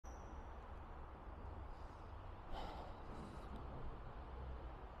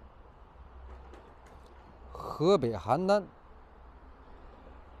河北邯郸。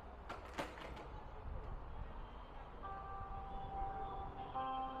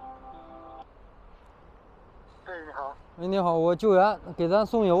对，你好。喂，你好，我救援给咱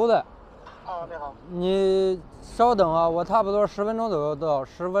送油的。啊，你好。你稍等啊，我差不多10分钟左右到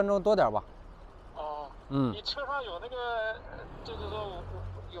，10分钟多点吧。哦。嗯。你车上有那个，就是说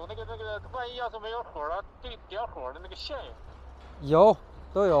有那个，万一要是没有火了，对点火的那个线有，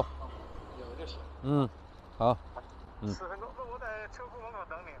都有。有就行。嗯，好。10分钟，那我在车库门口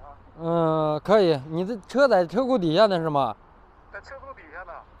等你啊。可以。你的车在车库底下呢是吗？在车库底下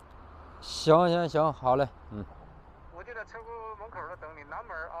呢。行，好嘞。我就在车库门口那等你，南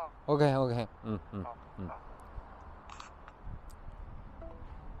门啊。OK。好。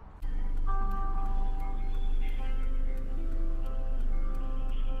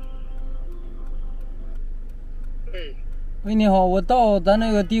喂，你好，我到咱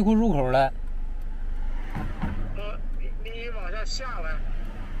那个地库入口了。你往下下来。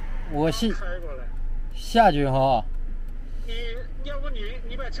我开过来。下去哈。要不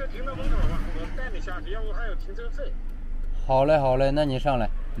你把车停到门口吧，我带你下去，要不还有停车费。好嘞，那你上来。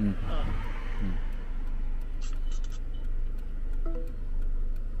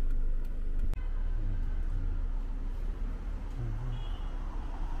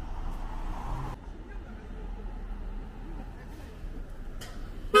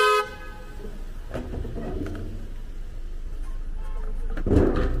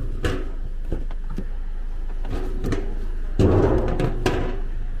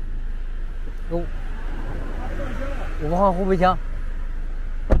我换后备箱。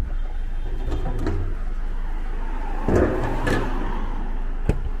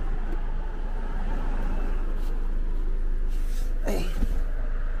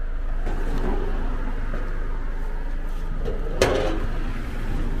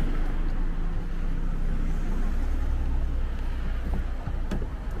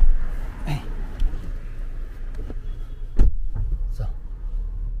走。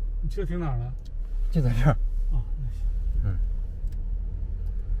你车停哪儿了？就在这儿。哦，那行。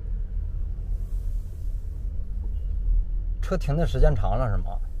车停的时间长了是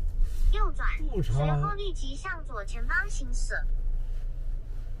吗？右转，不长。随后立即向左前方行驶。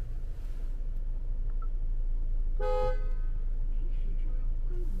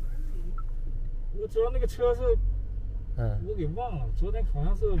我主要那个车是，我给忘了，昨天好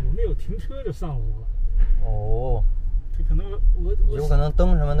像是我没有停车就上楼了。哦。这可能有可能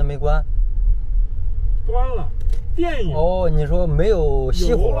灯什么的没关。关了，电影。哦，你说没有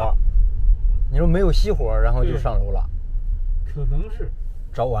熄火？你说没有熄火，然后就上楼了？可能是。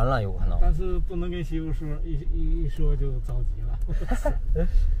着完了有可能。但是不能跟媳妇说，一说就着急了。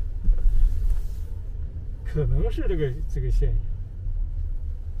可能是这个现象，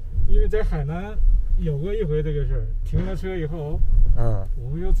因为在海南有过一回这个事儿，停了车以后，我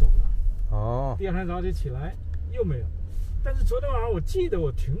们又走了。哦。第二天早起起来又没有，但是昨天晚上我记得我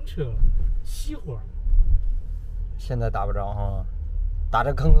停车了，熄火了。现在打不着哈，打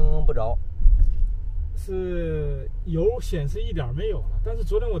着吭不着。是油显示一点没有了，但是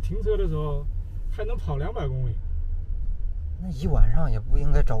昨天我停车的时候还能跑200公里。那一晚上也不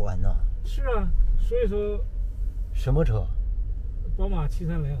应该着完呢。是啊，所以说。什么车？宝马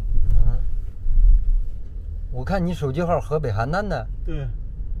730。我看你手机号河北邯郸的。对。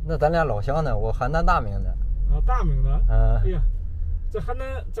那咱俩老乡呢，我邯郸大名的。啊，大名的。哎呀，这邯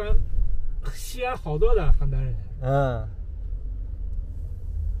郸咱西安好多的邯郸人。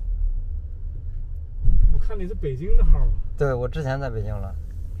我看你是北京的号吧？对，我之前在北京了。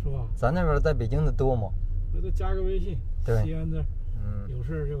是吧？咱那边在北京的多吗？那就加个微信。对。西安这儿。有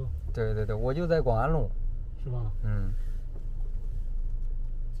事就。对，我就在广安路。是吧？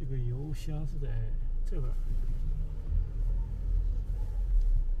这个油箱是在这边。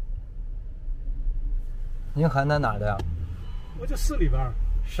您邯郸哪的呀？我就市里边。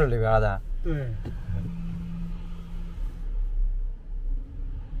市里边的。对。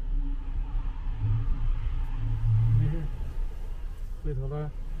没事，回头了，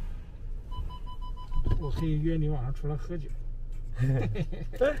我可以约你晚上出来喝酒。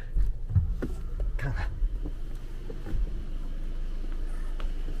看看。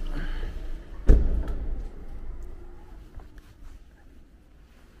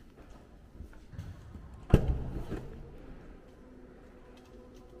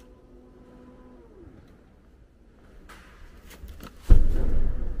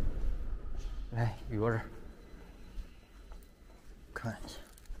来，雨过这儿，看一下。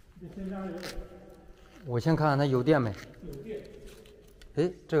我先看看它有电没。有电。哎，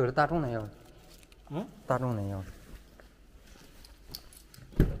这个是大众的钥匙。大众的钥匙。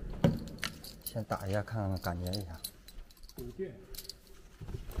先打一下看看，感觉一下。有电。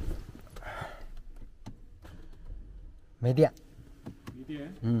没电。没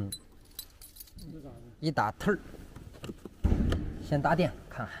电。嗯。这咋的？一打忒儿。先打电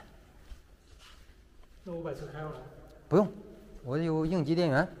看看。那我把车开过来。不用，我有应急电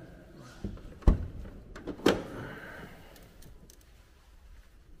源。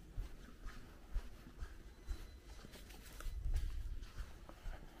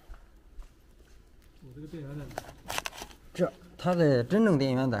我这个电源在哪？这，它的真正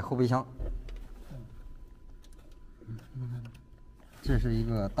电源在后备箱。这是一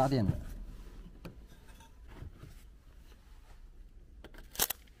个大电的。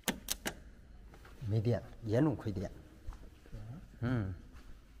没电，严重亏电。嗯。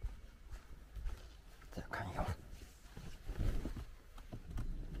再看一下。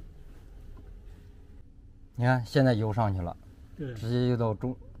你看，现在油上去了，对，直接就到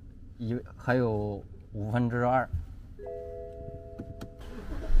中，还有2/5。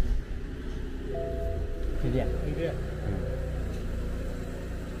亏电。没电。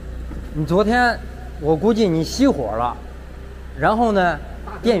你昨天，我估计你熄火了，然后呢，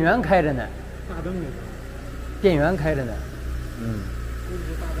电源开着呢。大灯呢？电源开着呢。嗯。估计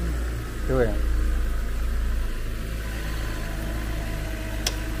是大灯。对。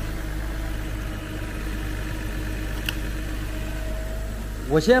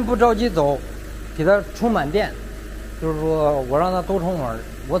我先不着急走，给它充满电，就是说我让它多充会儿，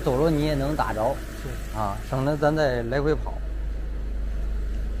我走了你也能打着。是。啊，省得咱再来回跑。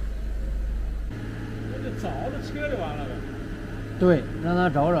那就找着车就完了呗。对，让它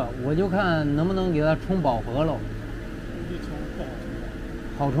着着，我就看能不能给它充饱和喽。你充不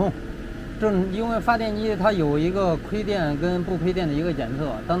好充。好充，因为发电机它有一个亏电跟不亏电的一个检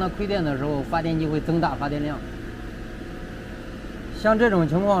测，当它亏电的时候，发电机会增大发电量。像这种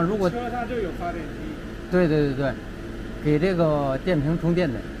情况，如果车上就有发电机。对，给这个电瓶充电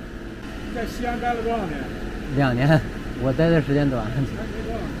的。在西安待了多少年？2年，我待的时间短。才没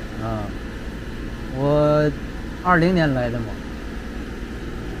多少年。啊，我2020年来的嘛。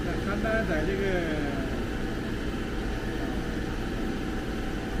在邯郸，在这个。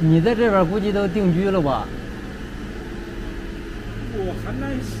你在这边估计都定居了吧？我邯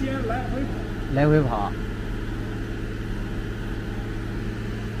郸西安来回跑。来回跑。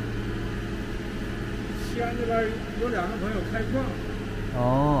西安这边有2个朋友开矿。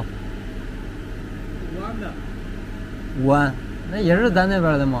哦。武安的。武安，那也是咱那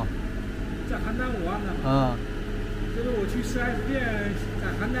边的吗？在邯郸武安的。啊。就是我去4S店，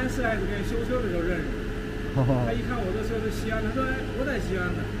在邯郸4S店修车的时候认识。他一看我这车是西安的，说：“哎，我在西安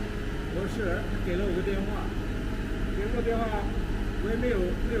的。”我说是，给了我个电话，给了我电话，我也没有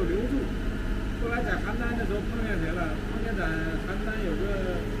留住。后来在邯郸的时候碰见谁了？碰见在邯郸有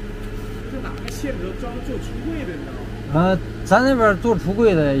个是哪个县里头专门做橱柜的，你知道吗？咱那边做橱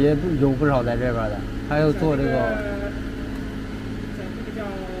柜的也有不少在这边的，还有做这个。在那个叫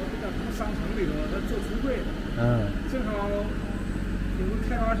什么商城里头，他做橱柜的。正好有个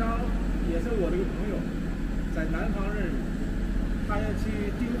开发商也是我这个朋友。在南方认识，他要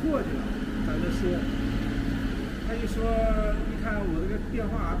去订货去了，在这说，他一说，一看我这个电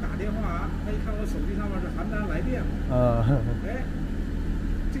话打电话，他一看我手机上面是邯郸来电嘛，哎，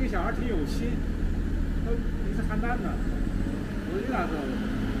这个小孩挺有心，他说你是邯郸的，我说你咋知道的？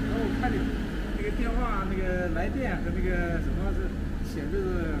然后我看你那个电话那个来电和那个什么是显示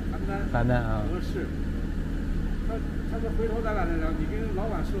是邯郸啊，我说是。他说回头咱俩再聊，你跟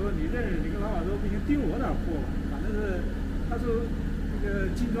老板说你认识，你跟老板说不行订我点货吧，反正是他是那个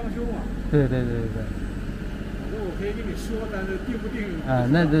精装修嘛。对。我说我可以跟你说，但是定不定啊？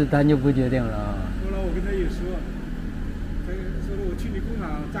那这咱就不决定了啊。后来我跟他一说，他说我去你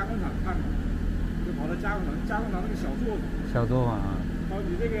加工厂看看，就跑到加工厂那个小作坊啊。他说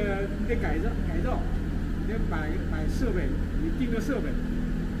你这个你得改造，你得买设备，你订个设备，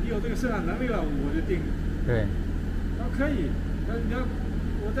你有这个生产能力了，我就定。对。他说可以，他说你要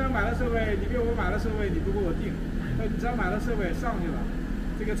我这样买了设备，你给我买了设备，你不给我定，他说你只要买了设备上去了，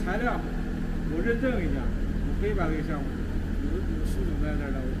这个材料我认证一下，我可以把这个项目有苏总在这儿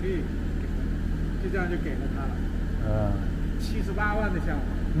的，我可以给他，就这样就给了他了。78万的项目。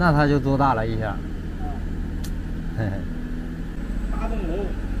那他就做大了一下。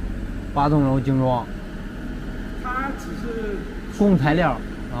8栋楼精装。他只是供材料。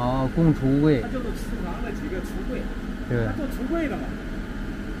供橱柜。他就是厨房的几个橱柜。对。他做橱柜的嘛，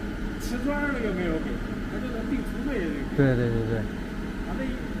瓷砖那个没有给，他就能订橱柜的。对。反正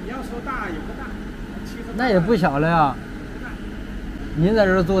你要说大也不大，那也不小了呀。不大。您在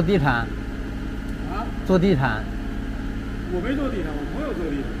这儿做地产？啊？做地产？我没做地产，我朋友做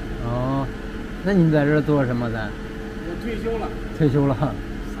地产。那你在这做什么的？我退休了。退休了。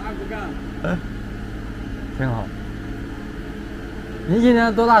啥也不干了。挺好。您今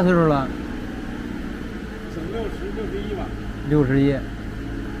年多大岁数了？整61吧。61。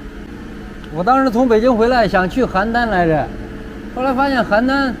我当时从北京回来，想去邯郸来着，后来发现邯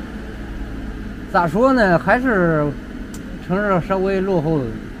郸，咋说呢，还是城市稍微落后。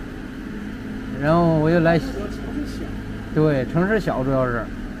然后我就来。城市小。对，城市小主要是。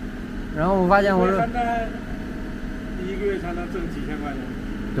然后我发现我说。邯郸，你1个月才能挣几千块钱。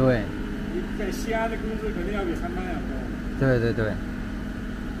对。你在西安的工资肯定要比邯郸要高。对对对。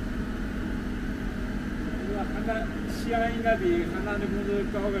西安应该比邯郸的工资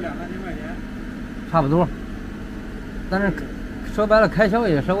高个2、3千块钱，差不多。但是说白了，开销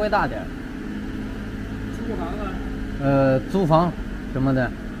也稍微大点。租房啊？租房什么的，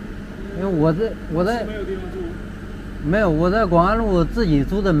因为我在没有地方住。没有，我在广安路自己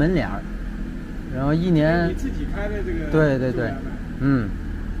租的门脸儿，然后1年。你自己开的这个？对对对，嗯。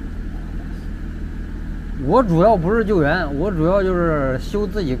我主要不是救援，我主要就是修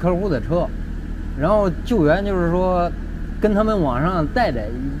自己客户的车。然后救援就是说，跟他们往上带，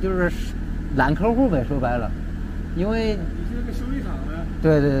就是揽客户呗。说白了，因为你是个修理厂的。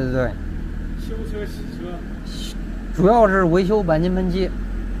对对对对。修车洗车。主要是维修钣金喷漆，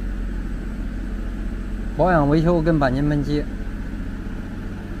保养维修跟钣金喷漆。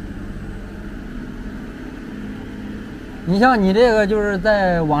你像你这个就是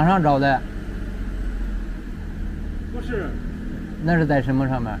在网上找的？不是。那是在什么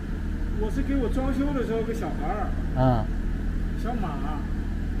上面？我是给我装修的时候个小孩儿，小马，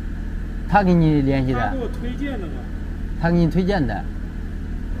他给你联系的？他给我推荐的嘛。他给你推荐的？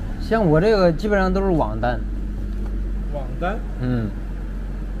像我这个基本上都是网单。网单？嗯。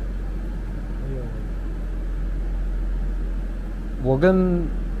哎呦。我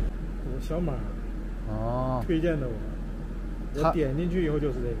小马。哦。推荐的我。我点进去以后就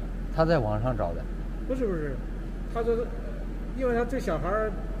是这个。他在网上找的？不是，他说是。因为他这小孩儿，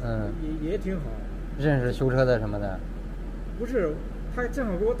也挺好，认识修车的什么的。不是，他正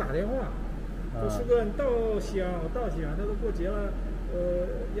好给我打电话，说师哥你到西安，我到西安，他说过节了，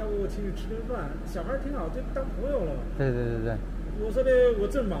要不我请你吃顿饭。小孩挺好，就当朋友了嘛。对对对对。我说的我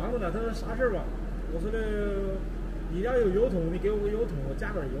正忙着呢，他说啥事儿吧？我说的你家有油桶，你给我个油桶，我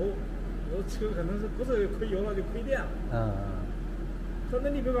加点油。我说车可能是不是亏油了就亏电了。说那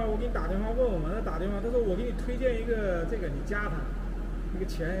你别管，我给你打电话问问嘛。他打电话，他说我给你推荐一个这个，你加他，那个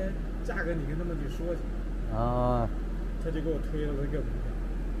钱价格你跟他们去说去。他就给我推了这个。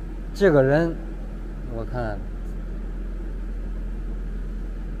这个人，我看，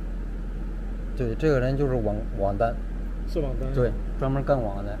对，这个人就是网单。是网单。对，专门干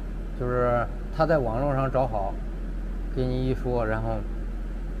网的，就是他在网络上找好，给你一说，然后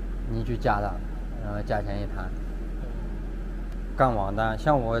你去加他，然后价钱一谈。干网单，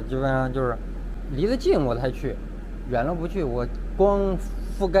像我基本上就是离得近我才去，远了不去。我光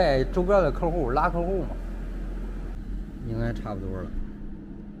覆盖周边的客户，拉客户嘛，应该差不多了。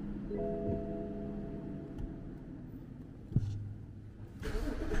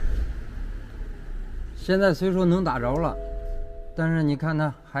现在虽说能打着了，但是你看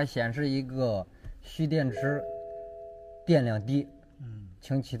它还显示一个蓄电池电量低，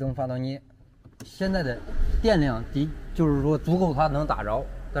请启动发动机。现在的电量低，就是说足够它能打着，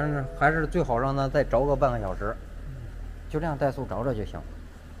但是还是最好让它再着个半个小时，就这样怠速着着就行。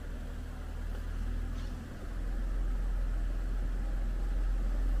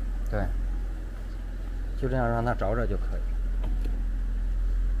对，就这样让它着着就可以。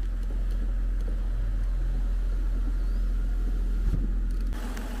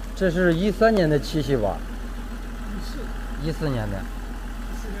这是13年的七系吧？14年的。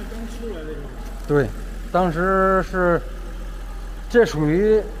14年刚出来的。对，当时是，这属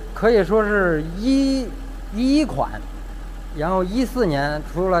于可以说是11款，然后14年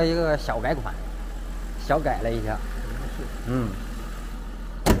出了一个小改款，小改了一下。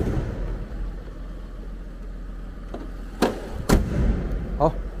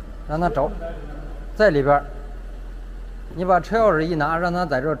好，让它着，在里边。你把车钥匙一拿，让它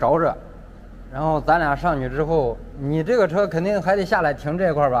在这着着，然后咱俩上去之后，你这个车肯定还得下来停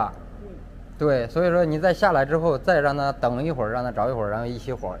这块吧？对，所以说你再下来之后，再让它等一会儿，让它着一会儿，然后一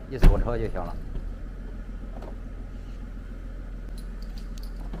熄火，一锁车就行了。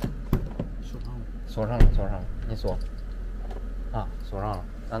锁上了，锁上了，你锁。锁上了，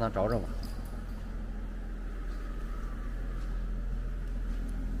让它着着吧。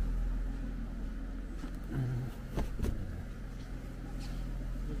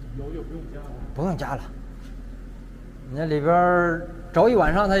油就不用加了。不用加了，你那里边着一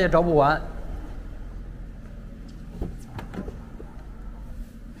晚上它也着不完，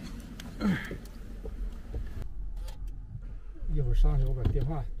给我把电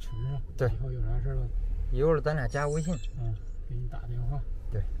话存上，对，以后有啥事了，一会儿咱俩加微信，给你打电话。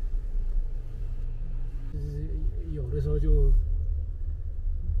对，有的时候就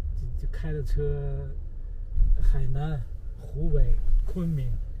开着车，海南、湖北、昆明，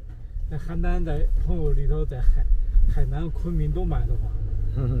在邯郸在朋友里头，在海南、昆明都买的房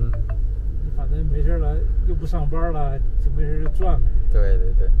子。反正没事了，又不上班了，就没事就转呗。对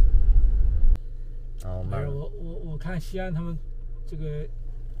对对。没事，我看西安他们这个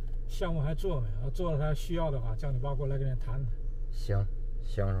项目还做没？要做了他需要的话，叫你爸过来跟人谈谈。行，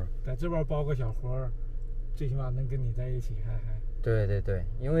是。在这边包个小活儿，最起码能跟你在一起还。对对对，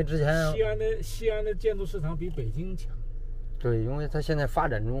因为之前西安的建筑市场比北京强。对，因为它现在发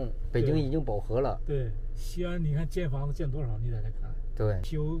展中，北京已经饱和了。对，西安你看建房子建多少？你在这看。对，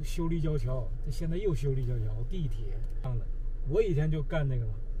修立交桥，现在又修立交桥，地铁样的。我以前就干那个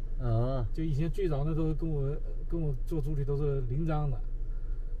嘛。就以前最早那都是跟我做主体都是临漳的，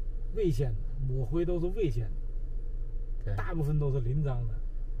魏县的，抹灰都是魏县的，大部分都是临漳的，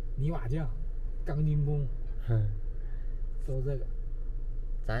泥瓦匠、钢筋工，都是这个。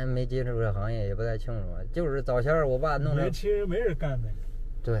咱也没接触这行业，也不太清楚。就是早先我爸弄的。其实没人干那个。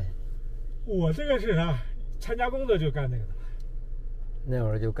对。我这个是啥？参加工作就干那个的。那会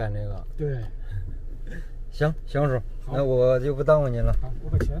儿就干这个。对。行，叔，那我就不耽误您了。好，我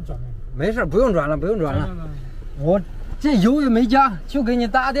把钱转给你。没事，不用转了。我这油也没加，就给你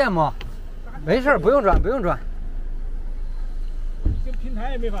搭电嘛。没事，不用转。你跟平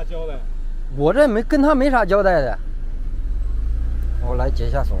台也没法交代。我这跟他没啥交代的。我来解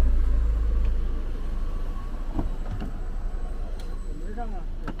一下锁。门上啊。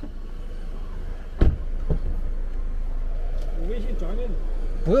我微信转给你。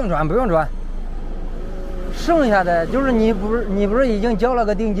不用转。剩下的就是你不是已经交了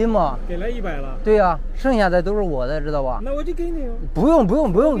个定金吗？给了100了。对呀，剩下的都是我的，知道吧？那我就给你。不用给。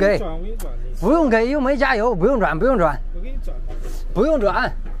我给你转。不用给，又没加油，不用转。我给你转。不用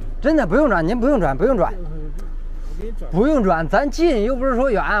转，真的不用转，您不用转。我给你转。不用转，咱近又不是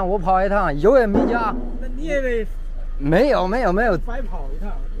说远，我跑一趟油也没加。那你也得。没有。白跑一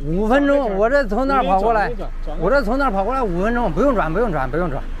趟。5分钟，我这从那儿跑过来5分钟，不用转。不用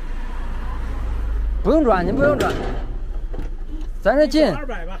转，您不用转，咱这近。200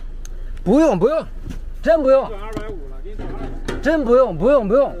吧。不用，真不用。转250了，给你转200。真不用。你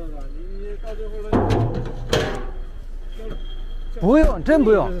到最后了。不用，真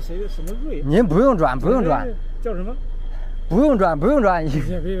不用。这是谁的什么瑞？您不用转。叫什么？不用转。别。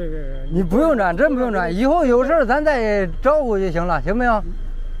你不用转，真不用转。以后有事咱再招呼就行了，行没有？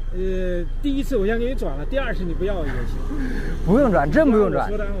第一次我先给你转了，第二次你不要也行。不用转，真不用转。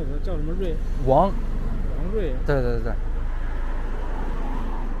说单我叫什么瑞？王瑞。对。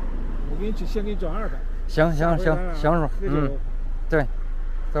我先给你转200。行，叔。对，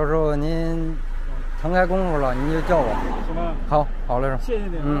到时候您腾开功夫了，您就叫我。行吧。好嘞，叔。谢谢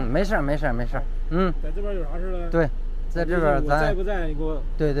你啊。没事。在这边有啥事了？对，在这边咱。在不在？你给我。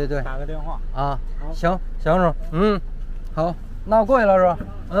对。打个电话。啊。行，叔。好。那我过去了是吧？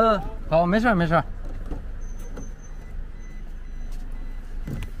好，没事。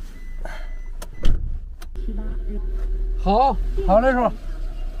好嘞，叔，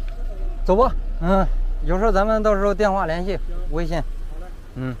走吧。有事咱们到时候电话联系，微信。好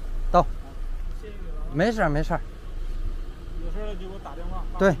嘞。到。谢谢你了。没事。有事了就给我打电话。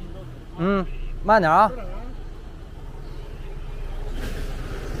对。慢点啊。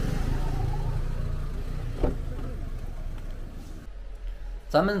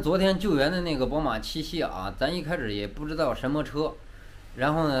咱们昨天救援的那个宝马7系啊，咱一开始也不知道什么车，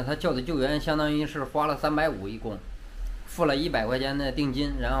然后呢，他叫的救援相当于是花了350一共，付了100块钱的定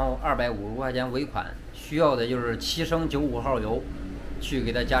金，然后250块钱尾款，需要的就是7升95号油，去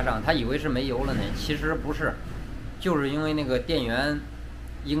给他加上。他以为是没油了呢，其实不是，就是因为那个电源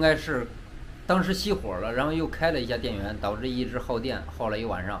应该是当时熄火了，然后又开了一下电源，导致一直耗电，耗了一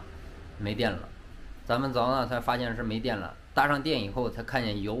晚上，没电了。咱们早上才发现是没电了，搭上电以后才看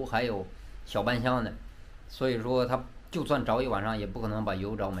见油还有小半箱的，所以说他就算着一晚上也不可能把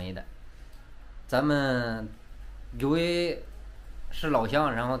油着没的。咱们因为是老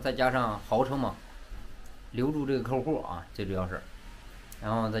乡，然后再加上豪车嘛，留住这个客户啊，最主要是，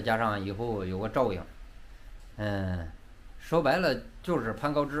然后再加上以后有个照应，说白了就是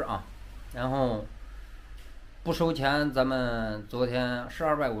攀高枝啊，然后不收钱，咱们昨天是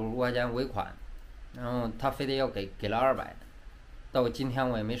250块钱尾款，然后他非得要给了200，到今天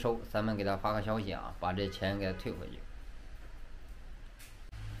我也没收，咱们给他发个消息啊，把这钱给他退回去。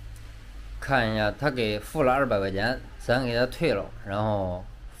看一下，他给付了200块钱，咱给他退了，然后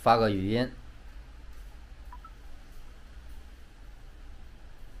发个语音。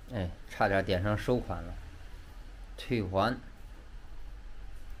哎，差点点上收款了，退还，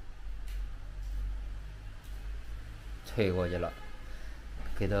退过去了，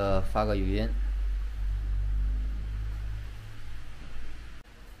给他发个语音。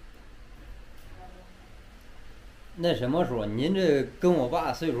那什么时候？您这跟我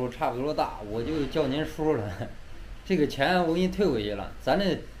爸岁数差不多大，我就叫您叔了。这个钱我给你退回去了。咱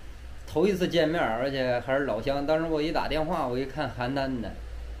这头一次见面，而且还是老乡。当时我一打电话，我一看邯郸的，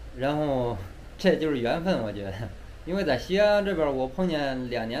然后这就是缘分，我觉得。因为在西安这边，我碰见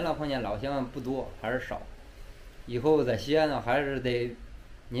2年了，碰见老乡不多，还是少。以后在西安呢，还是得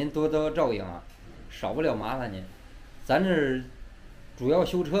您多多照应啊，少不了麻烦您。咱这主要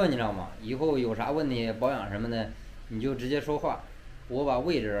修车，你知道吗？以后有啥问题保养什么的，你就直接说话，我把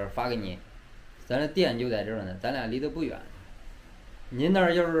位置发给你。咱这店就在这儿呢，咱俩离得不远。您那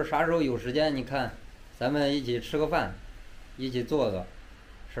儿要是啥时候有时间，你看，咱们一起吃个饭，一起做个，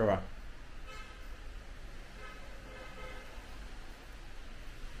是吧？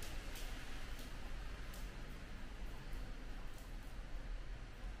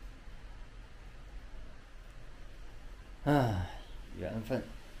唉，缘分。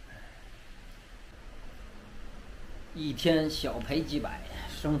一天小赔几百，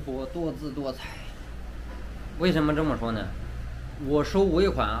生活多姿多彩。为什么这么说呢？我收尾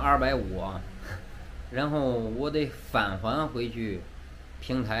款250啊，然后我得返还回去，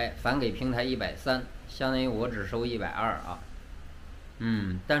返给平台130，相当于我只收120啊。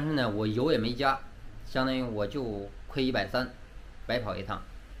但是呢，我油也没加，相当于我就亏130，白跑一趟。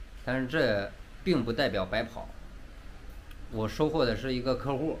但是这并不代表白跑。我收获的是一个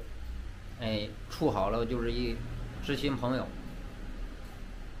客户，哎，处好了就是一知心朋友。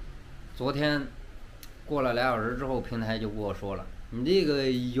昨天过了2小时之后，平台就跟我说了：“你这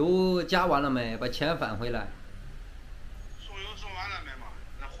个油加完了没？把钱返回来。”送油送完了没嘛？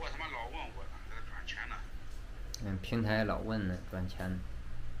那货他妈老问我呢，在赚钱呢。平台老问呢，赚钱呢。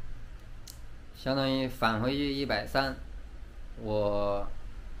相当于返回去130，我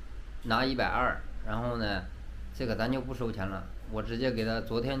拿120，然后呢，这个咱就不收钱了，我直接给他，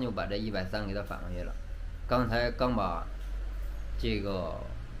昨天就把这130给他返回去了。刚才刚把这个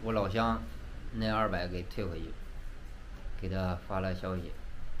我老乡那200给退回去，给他发了消息，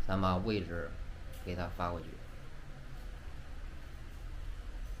咱把位置给他发过去。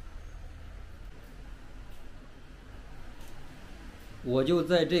我就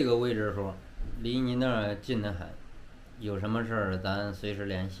在这个位置的时候，离您那儿近得很，有什么事儿咱随时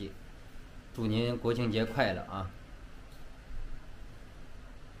联系。祝您国庆节快乐啊！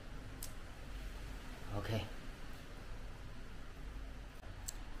 OK，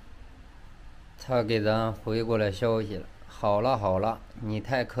 他给咱回过来消息了。好了好了，你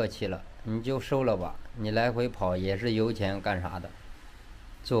太客气了，你就收了吧。你来回跑也是油钱干啥的，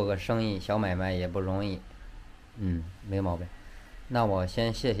做个生意小买卖也不容易。没毛病。那我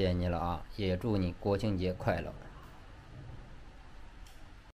先谢谢你了啊，也祝你国庆节快乐。